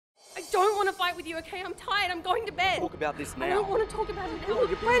don't want to fight with you, okay? I'm tired. I'm going to bed. Talk about this now. I don't want to talk about it now. Oh,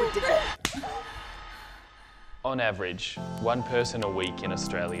 you're being ridiculous. On average, one person a week in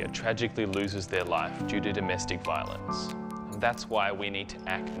Australia tragically loses their life due to domestic violence. And that's why we need to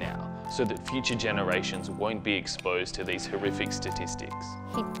act now, so that future generations won't be exposed to these horrific statistics.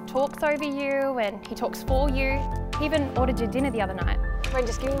 He talks over you and he talks for you. He even ordered your dinner the other night. Fine,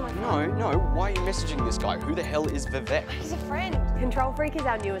 just give me my phone. No, why are you messaging this guy? Who the hell is Vivek? He's a friend. Control Freak is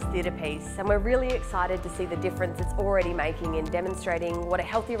our newest theatre piece, and we're really excited to see the difference it's already making in demonstrating what a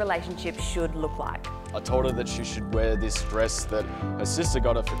healthy relationship should look like. I told her that she should wear this dress that her sister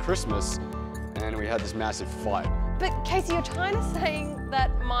got her for Christmas, and we had this massive fight. But Casey, you're trying to say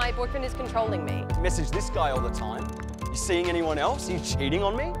that my boyfriend is controlling me. Message this guy all the time. You seeing anyone else? Are you cheating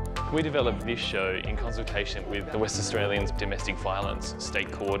on me? We developed this show in consultation with the West Australians Domestic Violence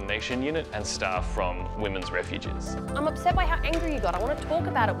State Coordination Unit and staff from Women's Refuges. I'm upset by how angry you got. I want to talk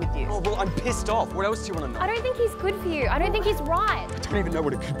about it with you. Oh, well, I'm pissed off. What else do you want to know? I don't think he's good for you. I don't think he's right. I don't even know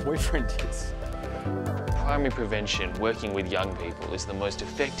what a good boyfriend is. Primary prevention, working with young people, is the most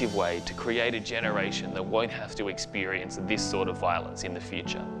effective way to create a generation that won't have to experience this sort of violence in the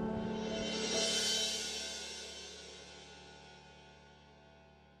future.